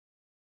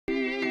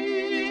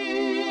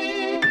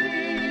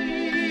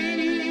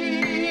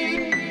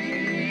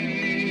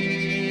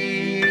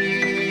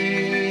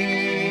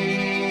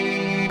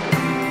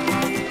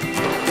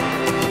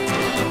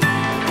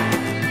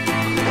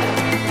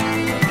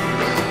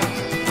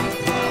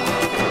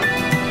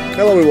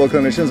Hello,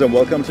 welcome clinicians, and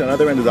welcome to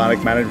another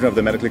endodontic management of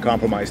the medically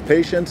compromised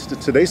patient.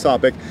 Today's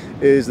topic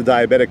is the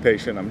diabetic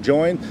patient. I'm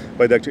joined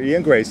by Dr.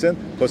 Ian Grayson,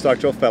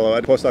 postdoctoral fellow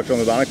at Post-doctoral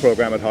Endodontic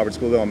program at Harvard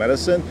School of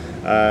Medicine.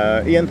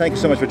 Ian, thank you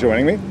so much for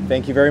joining me.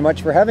 Thank you very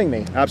much for having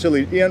me.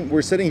 Absolutely. Ian,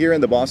 we're sitting here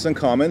in the Boston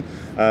Common.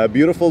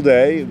 Beautiful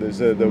day. There's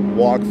the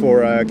Walk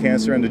for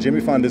Cancer and the Jimmy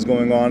Fund is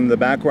going on in the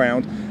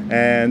background.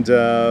 And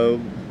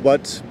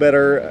what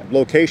better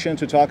location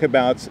to talk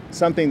about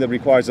something that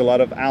requires a lot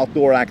of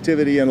outdoor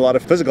activity and a lot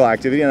of physical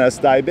activity, and that's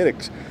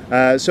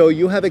diabetics. So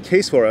you have a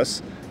case for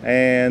us,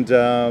 and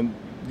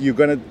you're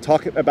going to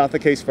talk about the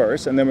case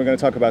first, and then we're going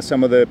to talk about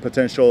some of the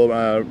potential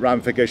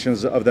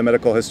ramifications of the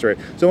medical history.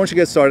 So why don't you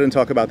get started and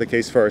talk about the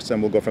case first,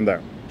 and we'll go from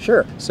there.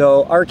 Sure.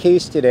 So our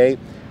case today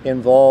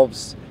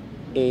involves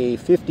a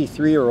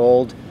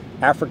 53-year-old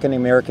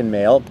African-American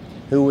male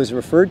who was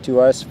referred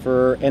to us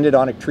for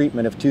endodontic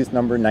treatment of tooth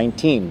number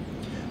 19.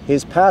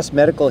 His past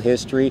medical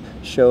history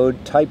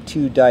showed type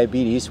 2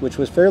 diabetes, which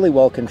was fairly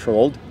well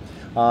controlled.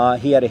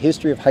 He had a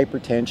history of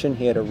hypertension.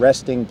 He had a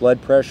resting blood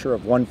pressure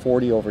of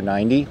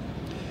 140/90.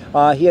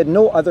 He had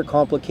no other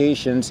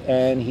complications,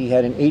 and he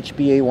had an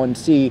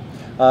HbA1c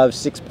of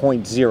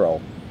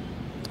 6.0.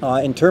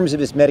 In terms of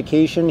his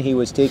medication, he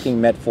was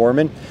taking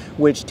metformin,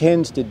 which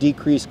tends to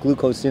decrease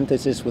glucose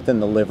synthesis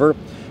within the liver.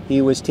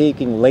 He was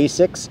taking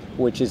Lasix,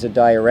 which is a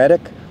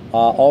diuretic,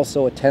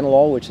 also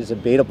atenolol, which is a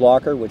beta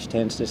blocker, which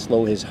tends to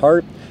slow his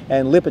heart,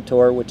 and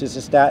Lipitor, which is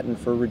a statin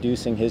for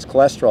reducing his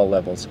cholesterol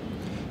levels.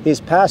 His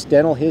past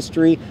dental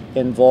history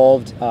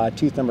involved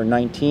tooth number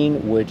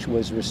 19, which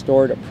was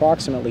restored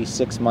approximately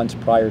 6 months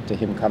prior to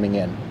him coming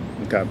in.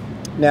 Okay.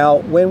 Now,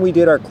 when we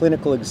did our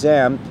clinical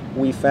exam,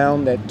 we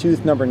found that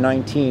tooth number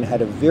 19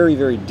 had a very,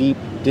 very deep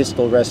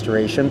distal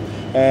restoration,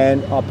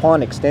 and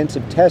upon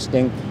extensive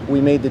testing,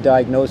 we made the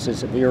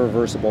diagnosis of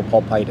irreversible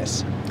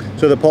pulpitis.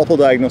 So the pulpal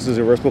diagnosis is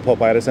reversible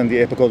pulpitis, and the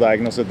apical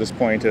diagnosis at this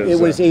point is...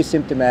 It was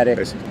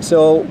asymptomatic.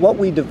 So what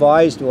we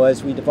devised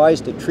was, we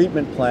devised a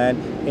treatment plan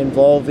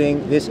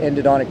involving this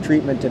endodontic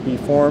treatment to be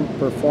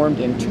performed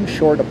in 2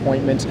 short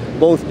appointments,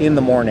 both in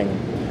the morning.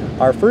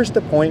 Our first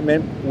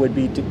appointment would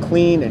be to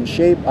clean and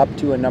shape up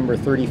to a number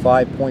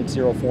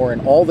 35.04 in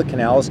all the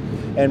canals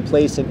and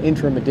place an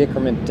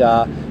intramedicament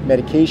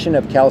medication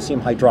of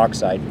calcium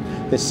hydroxide.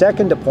 The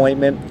second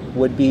appointment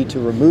would be to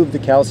remove the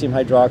calcium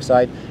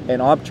hydroxide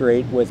and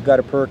obturate with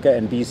gutta perca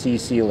and BC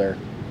sealer.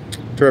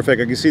 Terrific.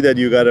 I can see that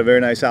you got a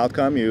very nice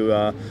outcome.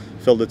 You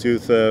filled the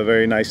tooth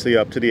very nicely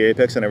up to the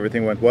apex, and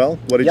everything went well.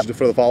 What did you do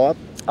for the follow-up?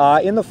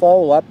 In the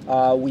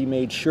follow-up, we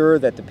made sure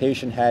that the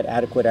patient had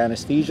adequate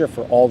anesthesia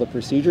for all the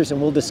procedures, and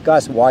we'll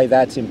discuss why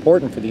that's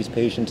important for these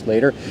patients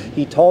later.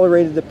 He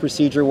tolerated the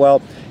procedure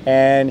well,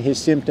 and his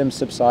symptoms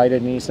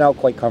subsided, and he's now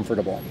quite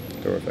comfortable.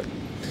 Terrific.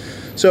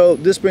 So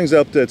this brings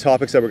up the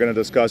topics that we're going to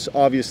discuss,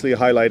 obviously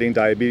highlighting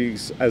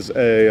diabetes as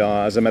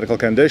a medical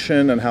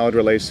condition and how it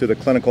relates to the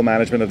clinical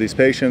management of these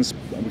patients.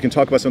 We can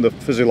talk about some of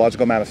the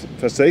physiological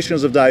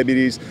manifestations of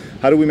diabetes.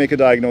 How do we make a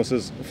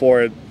diagnosis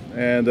for it?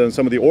 And then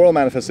some of the oral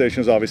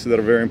manifestations, obviously, that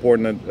are very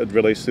important. It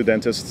relates to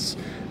dentists,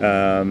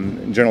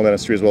 general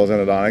dentistry, as well as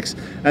endodontics.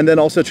 And then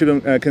also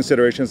treatment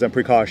considerations and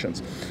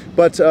precautions.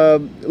 But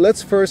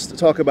let's first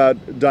talk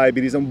about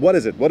diabetes. And what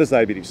is it? What is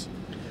diabetes?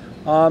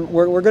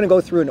 We're going to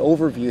go through an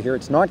overview here.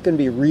 It's not going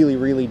to be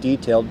really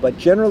detailed, but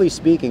generally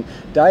speaking,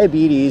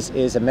 diabetes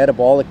is a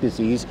metabolic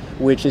disease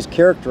which is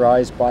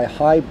characterized by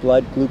high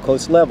blood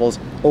glucose levels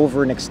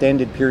over an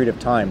extended period of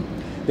time.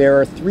 There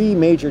are 3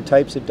 major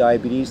types of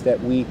diabetes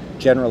that we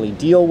generally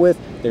deal with.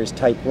 There's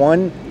type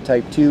 1,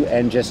 type 2,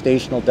 and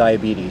gestational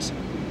diabetes.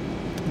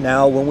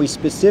 Now, when we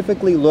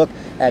specifically look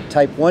at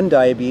type 1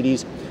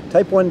 diabetes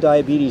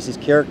is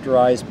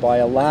characterized by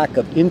a lack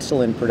of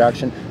insulin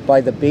production by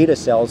the beta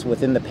cells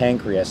within the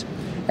pancreas.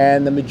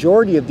 And the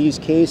majority of these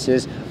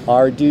cases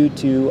are due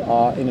to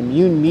an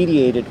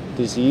immune-mediated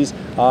disease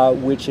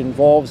which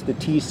involves the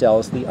T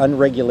cells, the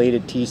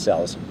unregulated T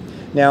cells.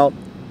 Now,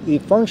 the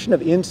function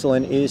of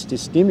insulin is to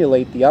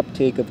stimulate the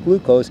uptake of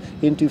glucose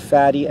into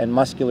fatty and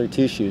muscular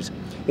tissues.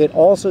 It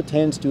also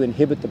tends to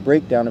inhibit the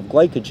breakdown of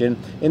glycogen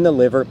in the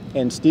liver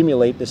and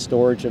stimulate the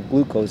storage of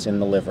glucose in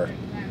the liver.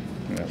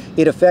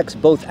 It affects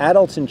both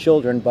adults and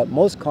children, but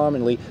most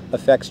commonly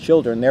affects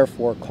children,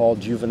 therefore called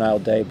juvenile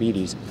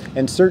diabetes.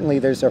 And certainly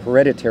there's a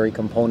hereditary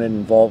component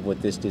involved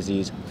with this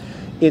disease.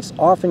 It's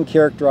often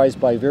characterized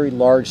by very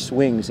large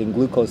swings in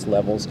glucose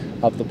levels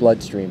of the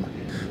bloodstream.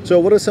 So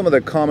what are some of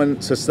the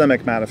common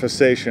systemic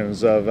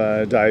manifestations of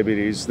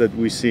diabetes that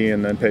we see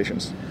in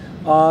patients?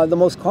 The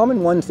most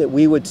common ones that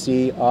we would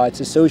see, it's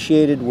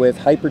associated with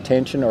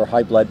hypertension or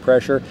high blood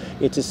pressure.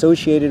 It's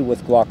associated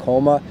with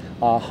glaucoma,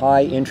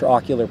 high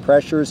intraocular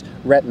pressures,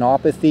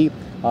 retinopathy,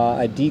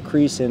 a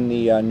decrease in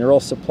the neural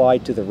supply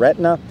to the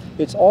retina.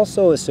 It's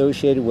also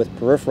associated with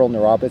peripheral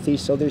neuropathy,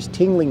 so there's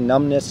tingling,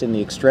 numbness in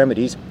the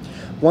extremities.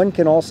 One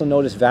can also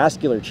notice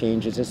vascular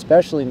changes,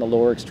 especially in the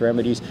lower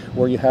extremities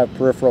where you have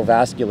peripheral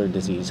vascular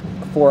disease.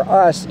 For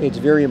us, it's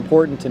very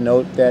important to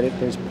note that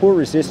there's poor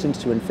resistance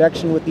to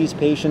infection with these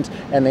patients,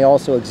 and they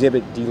also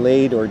exhibit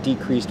delayed or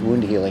decreased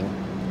wound healing.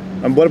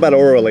 And what about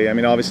orally? I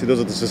mean, obviously those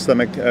are the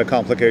systemic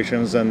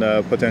complications and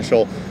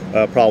potential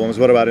problems.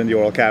 What about in the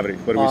oral cavity?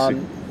 What do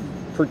we see?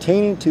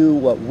 Pertaining to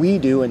what we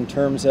do in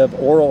terms of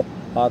oral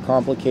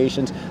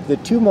complications, the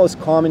two most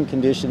common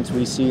conditions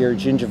we see are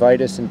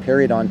gingivitis and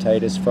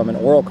periodontitis from an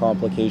oral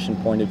complication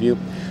point of view.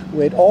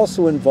 It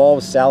also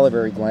involves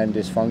salivary gland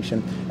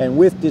dysfunction, and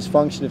with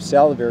dysfunction of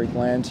salivary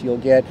glands you'll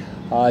get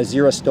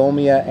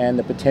xerostomia and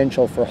the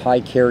potential for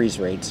high caries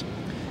rates.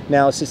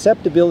 Now,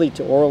 susceptibility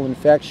to oral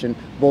infection,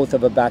 both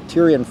of a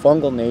bacteria and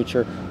fungal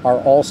nature, are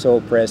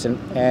also present,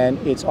 and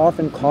it's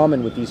often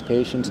common with these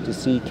patients to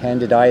see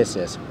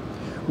candidiasis.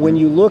 When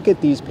you look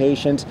at these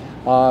patients,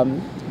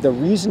 the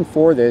reason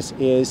for this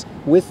is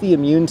with the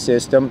immune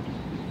system,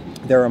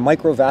 there are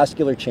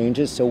microvascular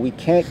changes, so we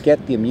can't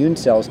get the immune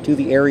cells to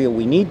the area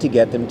we need to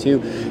get them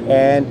to,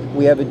 and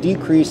we have a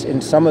decrease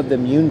in some of the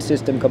immune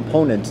system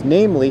components,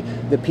 namely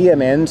the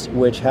PMNs,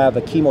 which have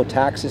a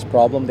chemotaxis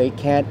problem. They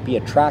can't be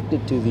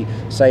attracted to the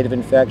site of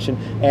infection,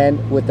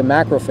 and with the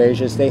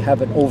macrophages, they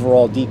have an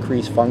overall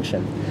decreased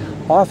function.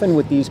 Often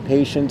with these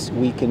patients,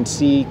 we can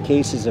see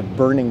cases of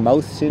burning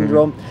mouth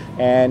syndrome,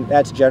 and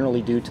that's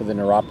generally due to the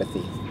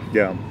neuropathy.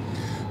 Yeah.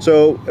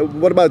 So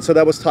what about, so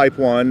that was type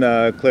 1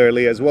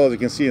 clearly, as well as you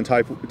can see in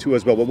type 2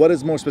 as well, but what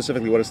is more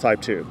specifically, what is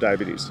type 2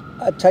 diabetes?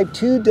 Type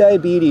 2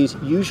 diabetes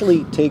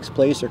usually takes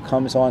place or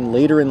comes on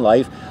later in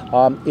life.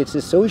 It's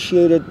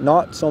associated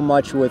not so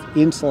much with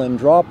insulin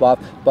drop-off,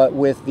 but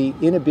with the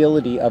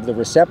inability of the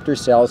receptor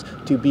cells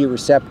to be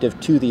receptive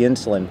to the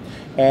insulin.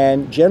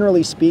 And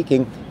generally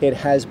speaking, it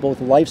has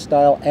both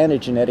lifestyle and a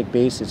genetic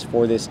basis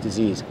for this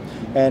disease.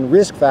 And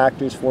risk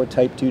factors for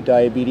type 2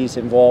 diabetes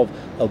involve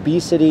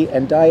obesity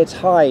and diets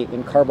high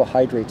in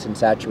carbohydrates and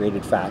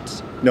saturated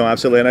fats. No,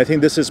 absolutely. And I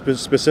think this is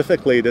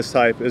specifically, this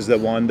type is the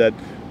one that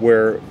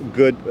where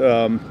good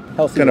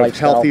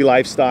healthy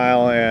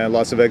lifestyle and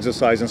lots of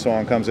exercise and so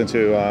on comes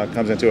into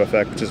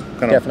effect, which is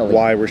kind of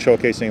why we're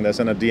showcasing this.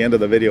 And at the end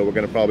of the video, we're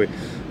going to probably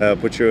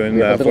put you in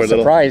for a little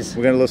surprise.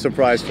 We're going to have a little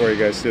surprise for you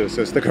guys too,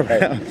 so stick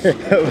around.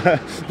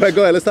 But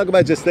go ahead, let's talk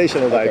about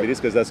gestational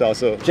diabetes, because that's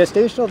also...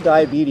 Gestational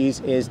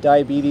diabetes is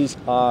diabetes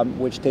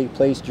which takes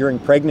place during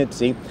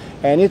pregnancy,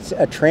 and it's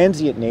a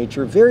transient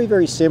nature, very,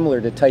 very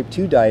similar to type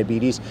 2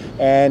 diabetes,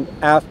 and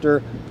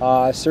after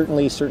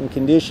certainly certain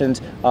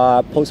conditions,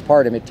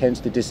 postpartum, it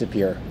tends to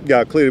disappear.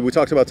 Yeah, clearly we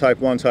talked about type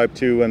 1, type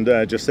 2, and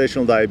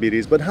gestational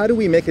diabetes, but how do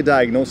we make a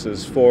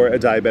diagnosis for a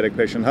diabetic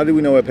patient? How do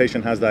we know a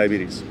patient has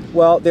diabetes?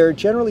 Well, there are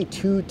generally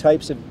two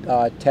types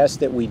of tests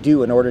that we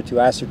do in order to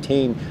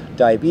ascertain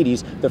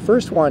diabetes. The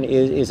first one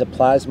is a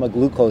plasma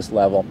glucose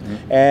level,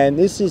 and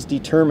this is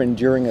determined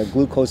during a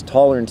glucose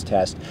tolerance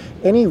test.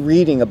 Any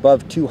reading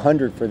above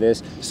 200 for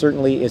this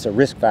certainly is a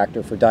risk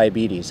factor for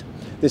diabetes.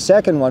 The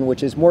second one,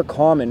 which is more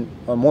common,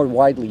 or more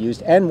widely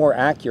used and more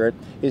accurate,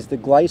 is the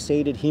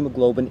glycated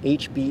hemoglobin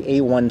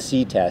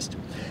HbA1c test.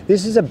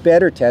 This is a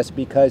better test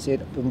because it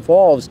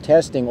involves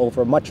testing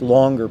over a much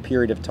longer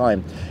period of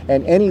time,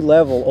 and any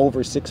level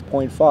over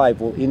 6.5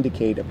 will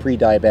indicate a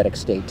pre-diabetic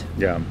state.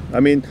 Yeah, I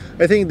mean,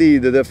 I think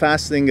the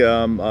fasting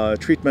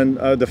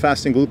treatment, the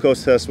fasting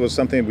glucose test was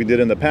something we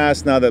did in the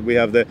past. Now that we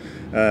have the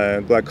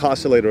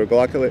glycosylated or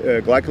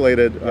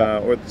glycolated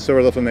or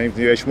several different names,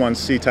 the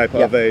H1C type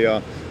of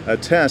a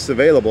test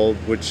available,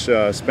 which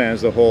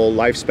spans the whole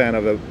lifespan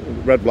of a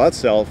red blood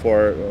cell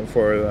for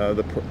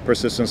the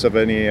persistence of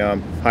any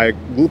high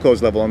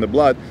glucose level in the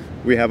blood.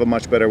 We have a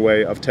much better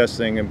way of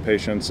testing in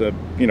patients,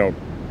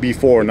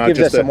 before, not gives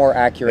just us a more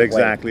accurate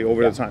way.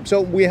 Over the time.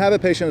 So we have a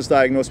patient that's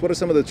diagnosed. What are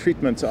some of the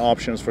treatment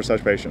options for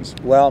such patients?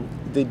 Well,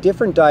 the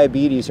different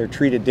diabetes are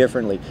treated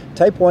differently.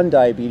 Type 1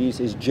 diabetes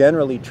is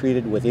generally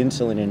treated with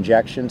insulin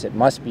injections. It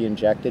must be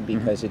injected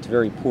because it's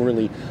very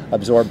poorly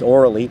absorbed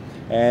orally.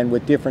 And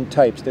with different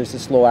types, there's the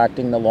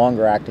slow-acting, the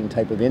longer-acting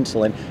type of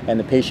insulin, and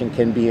the patient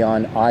can be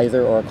on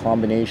either or a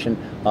combination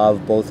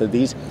of both of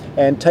these.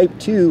 And type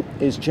 2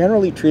 is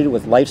generally treated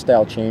with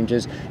lifestyle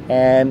changes,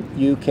 and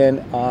you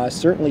can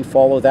certainly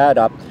follow that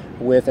up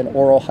with an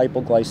oral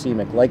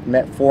hypoglycemic like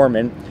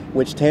metformin,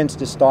 which tends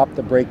to stop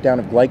the breakdown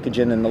of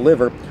glycogen in the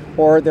liver,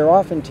 or they're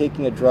often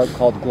taking a drug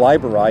called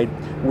glyburide,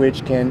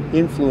 which can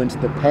influence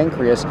the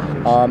pancreas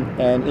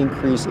and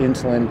increase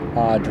insulin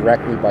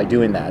directly by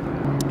doing that.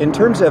 In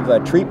terms of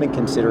treatment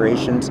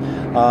considerations,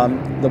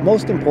 the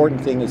most important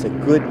thing is a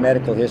good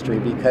medical history,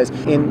 because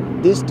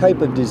in this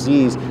type of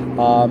disease,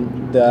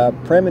 the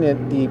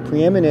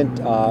preeminent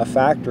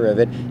factor of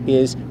it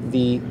is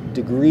the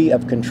degree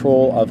of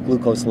control of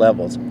glucose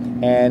levels.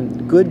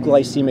 And good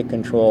glycemic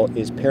control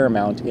is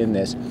paramount in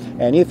this.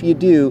 And if you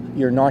do,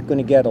 you're not going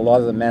to get a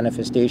lot of the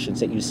manifestations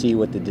that you see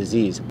with the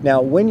disease.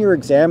 Now, when you're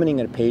examining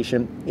a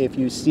patient, if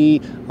you see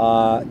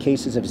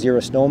cases of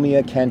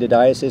xerostomia,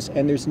 candidiasis,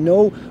 and there's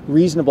no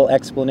reasonable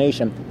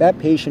explanation, that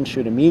patient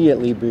should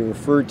immediately be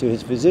referred to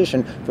his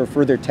physician for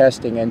further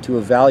testing and to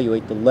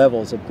evaluate the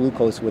levels of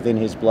glucose within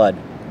his blood.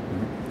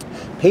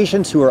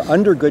 Patients who are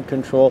under good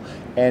control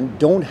and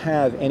don't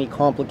have any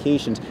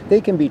complications,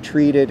 they can be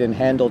treated and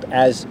handled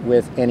as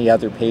with any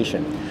other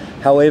patient.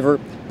 However,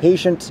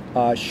 patients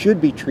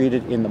should be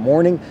treated in the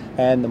morning,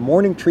 and the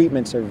morning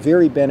treatments are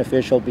very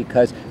beneficial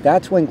because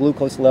that's when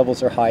glucose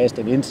levels are highest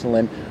and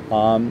insulin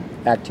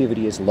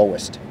activity is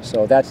lowest.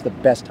 So that's the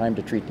best time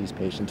to treat these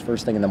patients,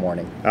 first thing in the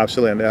morning.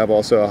 Absolutely, and they have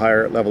also a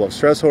higher level of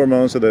stress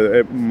hormones, so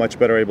they're much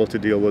better able to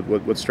deal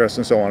with stress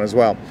and so on as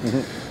well.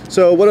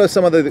 So what are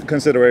some of the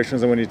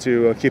considerations that we need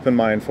to keep in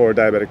mind for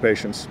diabetic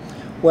patients?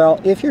 Well,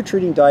 if you're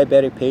treating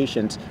diabetic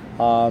patients,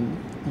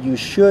 you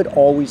should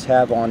always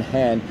have on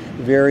hand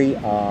very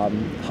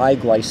high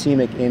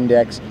glycemic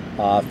index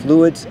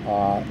fluids,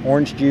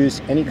 orange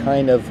juice, any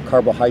kind of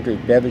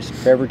carbohydrate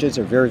beverages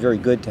are very, very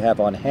good to have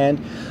on hand.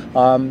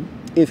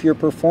 If you're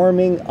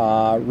performing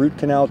root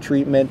canal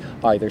treatment,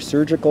 either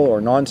surgical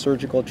or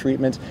non-surgical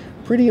treatments,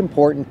 pretty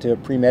important to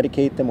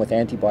pre-medicate them with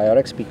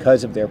antibiotics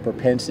because of their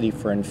propensity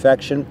for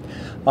infection.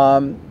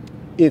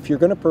 If you're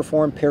going to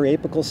perform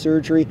periapical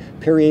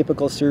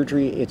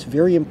surgery, it's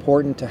very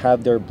important to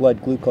have their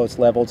blood glucose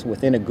levels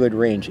within a good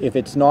range. If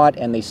it's not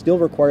and they still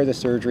require the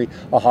surgery,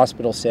 a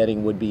hospital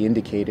setting would be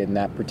indicated in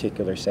that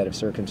particular set of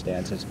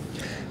circumstances.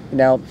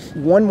 Now,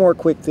 one more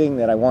quick thing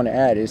that I want to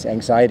add is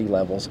anxiety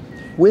levels.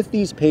 With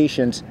these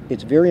patients,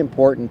 it's very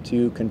important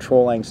to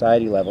control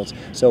anxiety levels.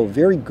 So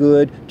very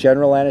good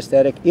general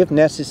anesthetic. If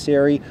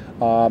necessary,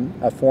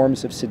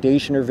 forms of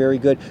sedation are very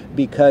good,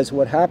 because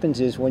what happens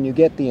is when you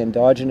get the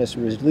endogenous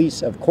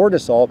release of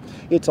cortisol,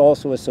 it's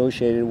also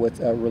associated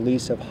with a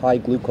release of high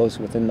glucose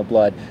within the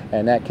blood,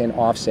 and that can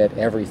offset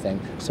everything.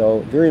 So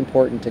very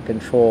important to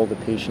control the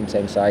patient's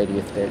anxiety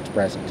if it's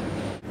present.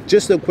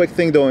 Just a quick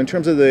thing though, in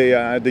terms of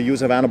the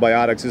use of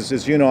antibiotics,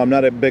 as you know, I'm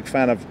not a big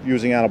fan of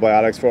using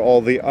antibiotics for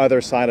all the other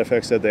side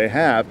effects that they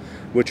have,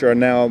 which are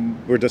now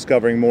we're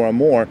discovering more and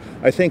more.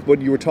 I think what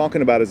you were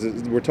talking about is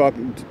we're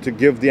talking to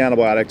give the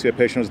antibiotic to a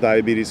patient with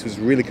diabetes who's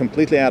really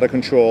completely out of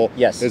control.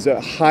 Yes. Is a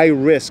high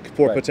risk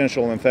for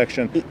potential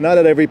infection. Not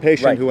that every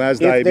patient who has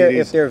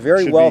diabetes if they're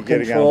very should well be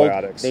getting controlled,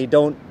 antibiotics. they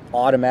don't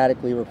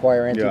automatically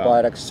require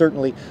antibiotics.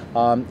 Certainly,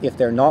 if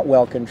they're not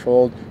well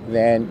controlled,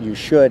 then you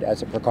should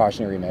as a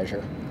precautionary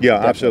measure. Yeah,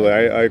 absolutely.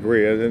 I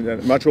agree. A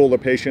much older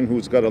patient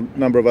who's got a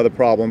number of other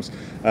problems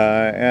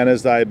and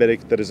is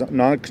diabetic that is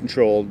not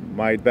controlled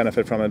might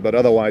benefit from it, but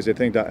otherwise I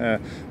think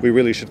that we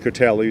really should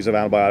curtail the use of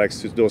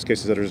antibiotics to those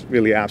cases that are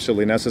really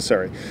absolutely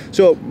necessary.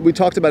 So we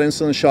talked about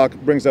insulin shock,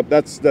 brings up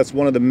that's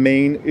one of the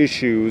main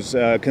issues,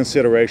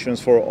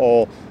 considerations for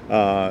all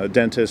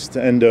dentist,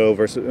 endo,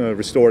 versus,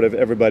 restorative,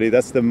 everybody.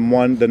 That's the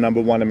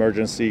number one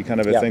emergency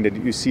kind of a thing that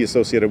you see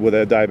associated with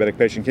a diabetic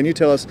patient. Can you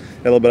tell us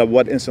a little bit about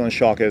what insulin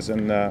shock is?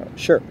 And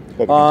Sure.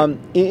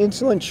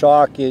 Insulin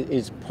shock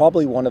is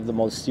probably one of the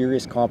most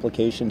serious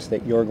complications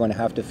that you're going to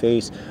have to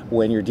face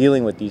when you're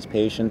dealing with these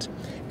patients,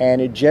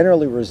 and it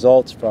generally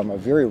results from a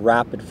very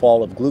rapid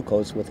fall of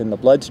glucose within the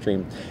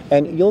bloodstream.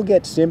 And you'll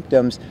get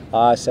symptoms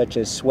such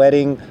as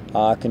sweating,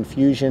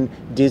 confusion,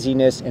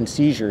 dizziness, and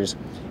seizures.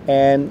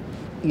 And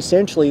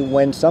essentially,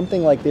 when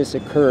something like this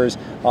occurs,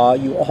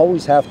 you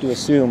always have to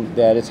assume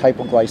that it's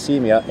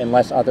hypoglycemia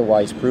unless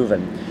otherwise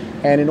proven.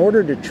 And in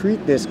order to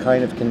treat this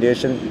kind of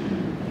condition,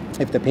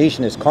 if the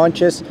patient is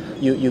conscious,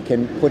 you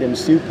can put him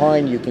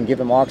supine, you can give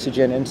him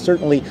oxygen, and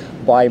certainly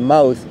by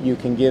mouth you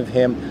can give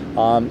him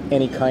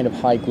any kind of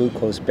high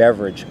glucose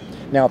beverage.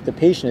 Now, if the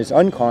patient is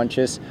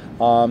unconscious,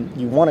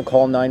 you want to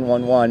call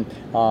 911,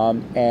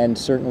 and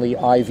certainly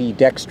IV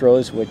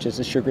dextrose, which is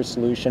a sugar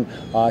solution,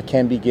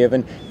 can be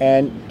given.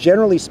 And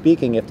generally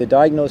speaking, if the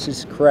diagnosis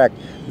is correct,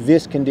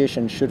 this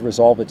condition should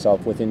resolve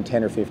itself within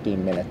 10 or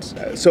 15 minutes.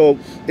 So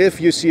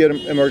if you see an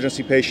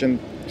emergency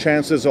patient,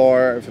 chances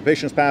are, if the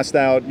patient's passed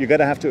out, you're going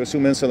to have to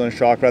assume insulin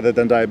shock rather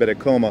than diabetic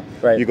coma.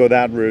 Right. You go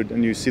that route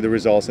and you see the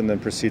results and then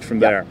proceed from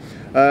there.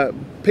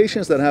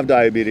 Patients that have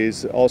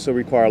diabetes also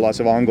require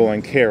lots of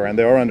ongoing care, and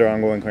they are under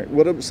ongoing care.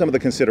 What are some of the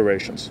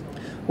considerations?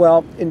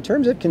 Well, in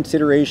terms of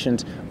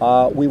considerations,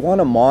 we want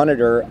to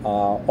monitor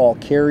all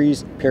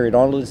caries,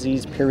 periodontal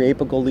disease,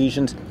 periapical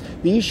lesions.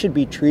 These should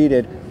be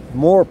treated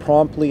more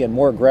promptly and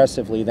more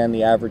aggressively than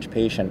the average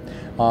patient.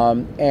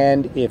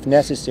 And if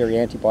necessary,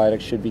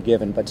 antibiotics should be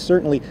given. But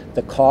certainly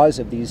the cause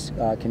of these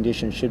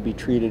conditions should be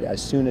treated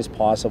as soon as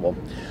possible.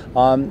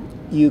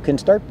 You can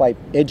start by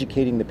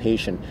educating the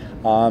patient.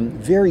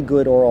 Very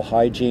good oral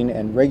hygiene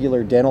and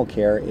regular dental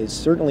care is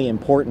certainly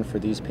important for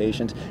these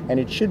patients, and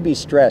it should be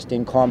stressed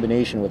in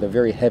combination with a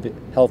very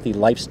healthy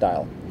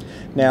lifestyle.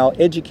 Now,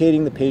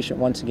 educating the patient,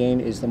 once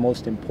again, is the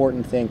most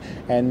important thing,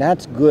 and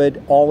that's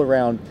good all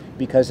around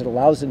because it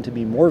allows them to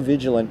be more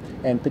vigilant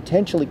and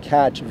potentially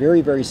catch very,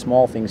 very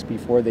small things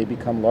before they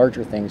become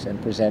larger things and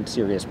present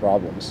serious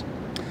problems.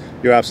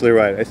 You're absolutely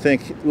right. I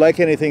think,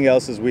 like anything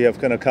else, as we have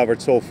kind of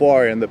covered so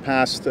far in the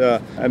past,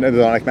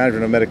 endodontic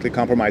management of medically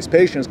compromised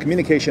patients,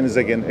 communication is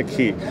again a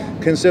key.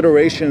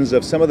 Considerations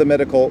of some of the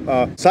medical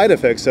side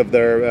effects of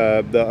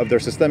their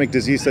systemic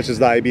disease, such as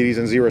diabetes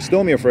and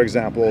xerostomia, for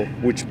example,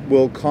 which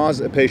will cause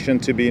a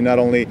patient to be not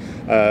only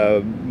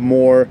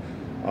more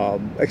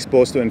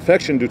exposed to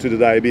infection due to the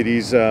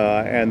diabetes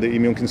and the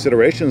immune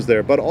considerations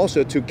there, but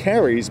also to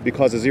caries,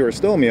 because the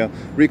xerostomia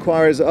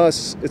requires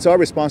us, it's our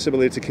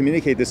responsibility to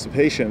communicate this to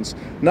patients,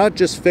 not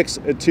just fix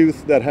a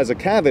tooth that has a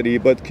cavity,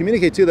 but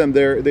communicate to them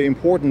the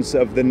importance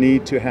of the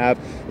need to have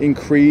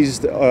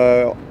increased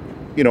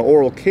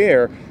oral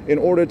care in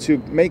order to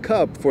make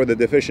up for the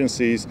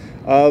deficiencies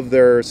of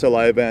their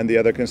saliva and the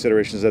other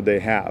considerations that they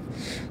have.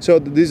 So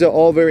these are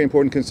all very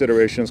important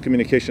considerations.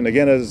 Communication,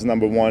 again, is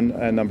number one,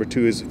 and number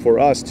two is for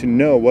us to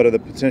know what are the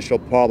potential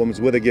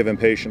problems with a given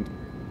patient.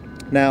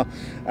 Now,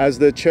 as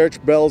the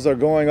church bells are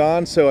going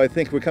on, so I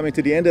think we're coming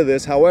to the end of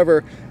this.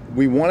 However,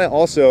 we want to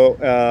also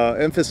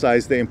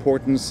emphasize the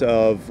importance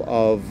of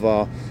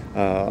a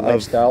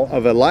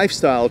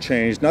lifestyle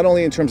change, not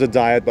only in terms of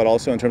diet, but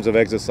also in terms of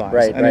exercise.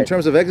 Right, and in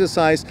terms of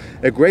exercise,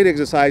 a great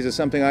exercise is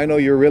something I know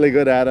you're really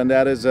good at, and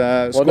that is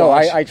squash. Well, no,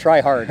 I try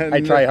hard.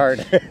 I try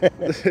hard.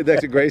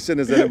 Dr. Grayson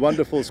is a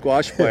wonderful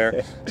squash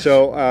player.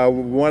 So what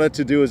we wanted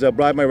to do is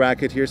bribe my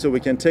racket here so we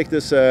can take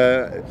this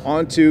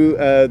onto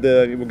we're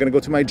going to go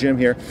to my gym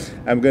here.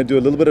 I'm going to do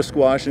a little bit of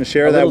squash and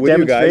share that with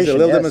you guys. A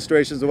little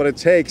demonstrations of what it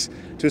takes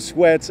to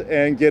sweat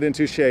and get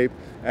into shape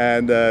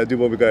and do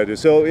what we got to do.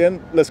 So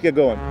Ian, let's get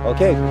going.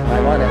 Okay,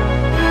 I'm on it.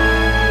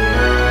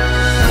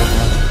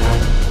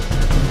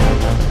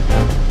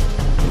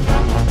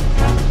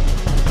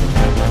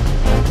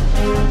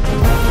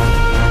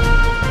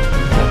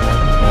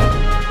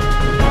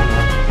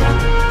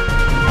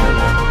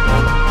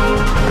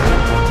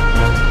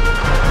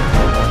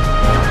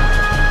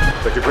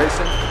 Dr.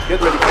 Grayson, get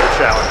ready for a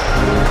challenge.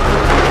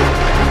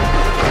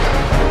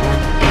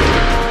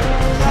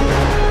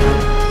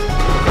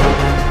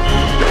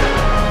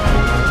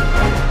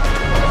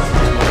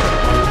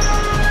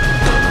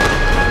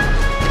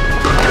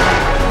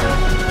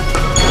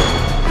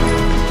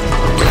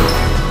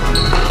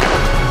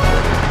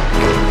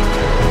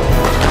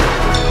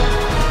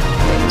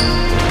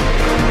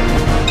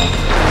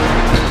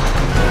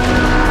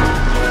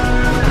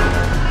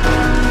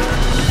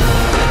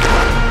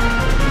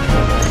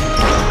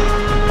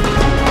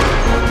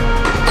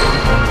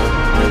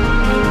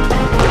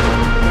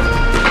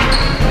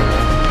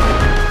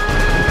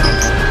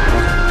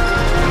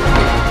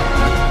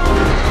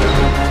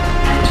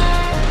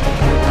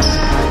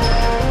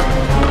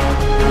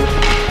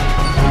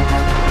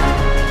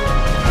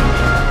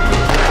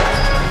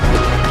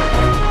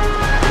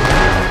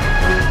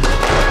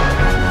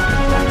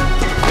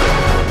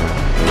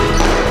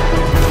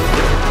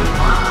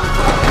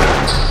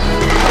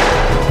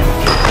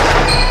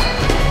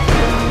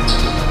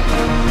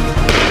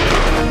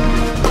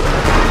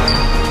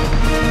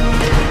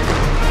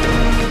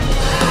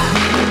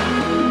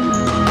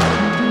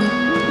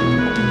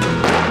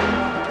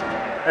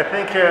 I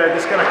think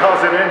just going to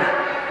calls it in.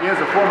 Ian's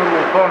a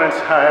formidable opponent.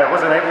 I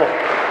wasn't able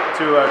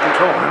to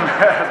control him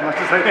as much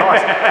as I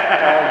thought.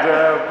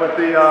 But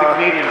it's the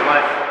Canadian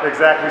blood.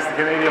 Exactly, it's the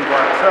Canadian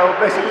blood. So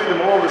basically the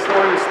moral of the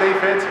story is stay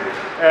fit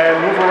and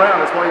move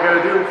around. That's what you got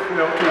to do,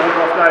 to ward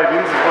off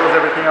diabetes as well as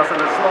everything else.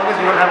 And as long as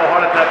you don't have a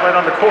heart attack right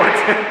on the court,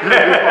 you'll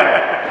be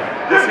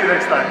fine. We'll see you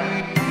next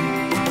time.